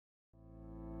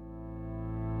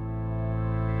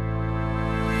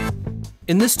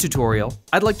In this tutorial,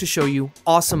 I'd like to show you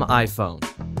Awesome iPhone.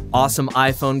 Awesome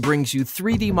iPhone brings you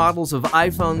 3D models of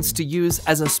iPhones to use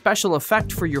as a special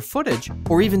effect for your footage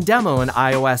or even demo an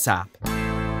iOS app.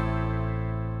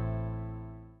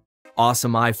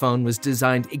 Awesome iPhone was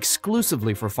designed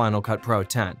exclusively for Final Cut Pro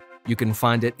 10. You can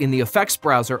find it in the effects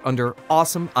browser under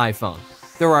Awesome iPhone.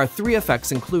 There are 3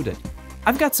 effects included.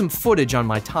 I've got some footage on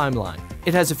my timeline.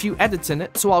 It has a few edits in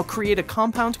it, so I'll create a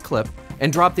compound clip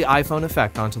and drop the iPhone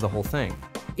effect onto the whole thing.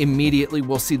 Immediately,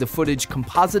 we'll see the footage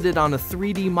composited on a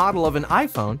 3D model of an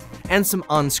iPhone and some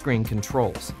on-screen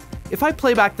controls. If I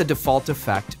play back the default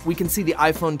effect, we can see the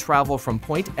iPhone travel from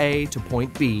point A to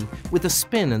point B with a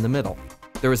spin in the middle.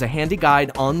 There is a handy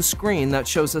guide on screen that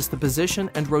shows us the position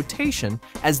and rotation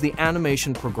as the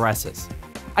animation progresses.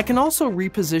 I can also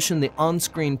reposition the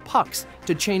on-screen pucks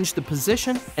to change the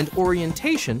position and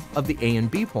orientation of the A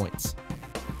and B points.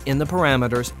 In the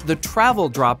parameters, the travel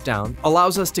drop-down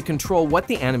allows us to control what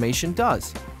the animation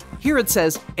does. Here it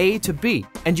says A to B,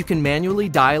 and you can manually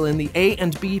dial in the A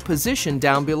and B position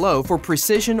down below for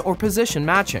precision or position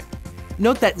matching.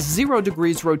 Note that 0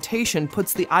 degrees rotation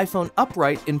puts the iPhone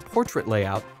upright in portrait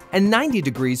layout, and 90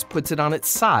 degrees puts it on its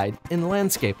side in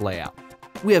landscape layout.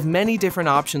 We have many different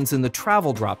options in the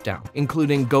travel drop-down,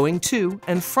 including going to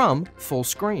and from full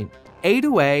screen. A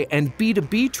to A and B to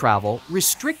B travel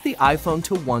restrict the iPhone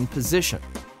to one position.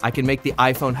 I can make the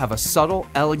iPhone have a subtle,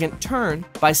 elegant turn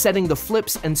by setting the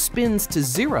flips and spins to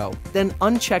 0, then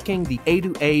unchecking the A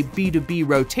to A, B to B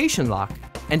rotation lock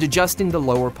and adjusting the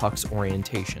lower puck's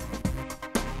orientation.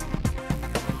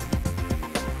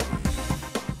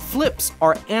 Flips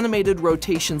are animated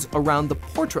rotations around the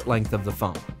portrait length of the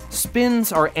phone.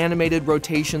 Spins are animated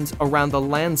rotations around the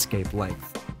landscape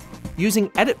length.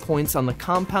 Using edit points on the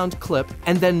compound clip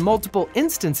and then multiple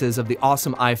instances of the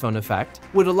Awesome iPhone effect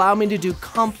would allow me to do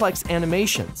complex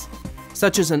animations,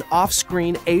 such as an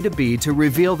off-screen A to B to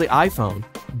reveal the iPhone,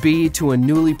 B to a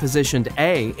newly positioned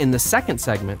A in the second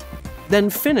segment, then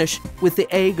finish with the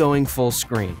A going full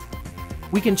screen.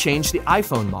 We can change the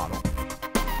iPhone model.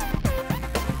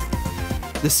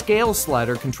 The scale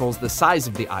slider controls the size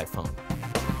of the iPhone.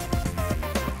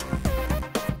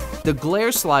 The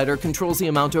glare slider controls the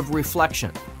amount of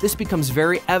reflection. This becomes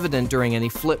very evident during any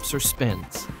flips or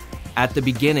spins. At the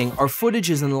beginning, our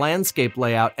footage is in landscape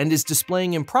layout and is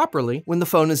displaying improperly when the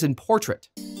phone is in portrait.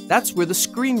 That's where the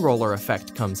screen roller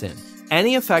effect comes in.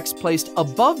 Any effects placed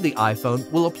above the iPhone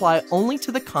will apply only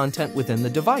to the content within the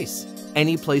device.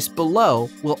 Any placed below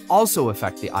will also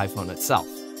affect the iPhone itself.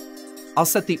 I'll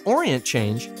set the orient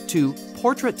change to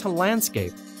portrait to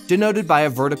landscape, denoted by a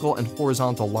vertical and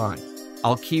horizontal line.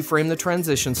 I'll keyframe the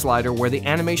transition slider where the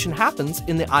animation happens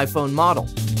in the iPhone model.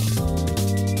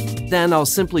 Then I'll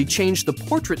simply change the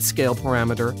portrait scale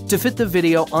parameter to fit the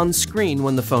video on screen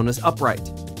when the phone is upright.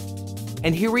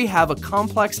 And here we have a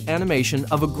complex animation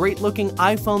of a great-looking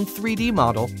iPhone 3D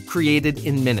model created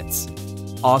in minutes.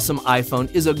 Awesome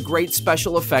iPhone is a great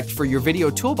special effect for your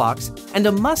video toolbox and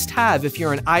a must-have if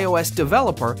you're an iOS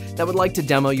developer that would like to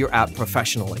demo your app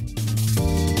professionally.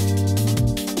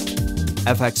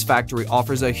 FxFactory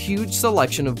offers a huge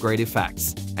selection of great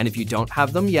effects, and if you don't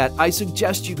have them yet, I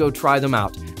suggest you go try them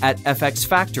out at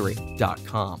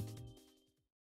FxFactory.com.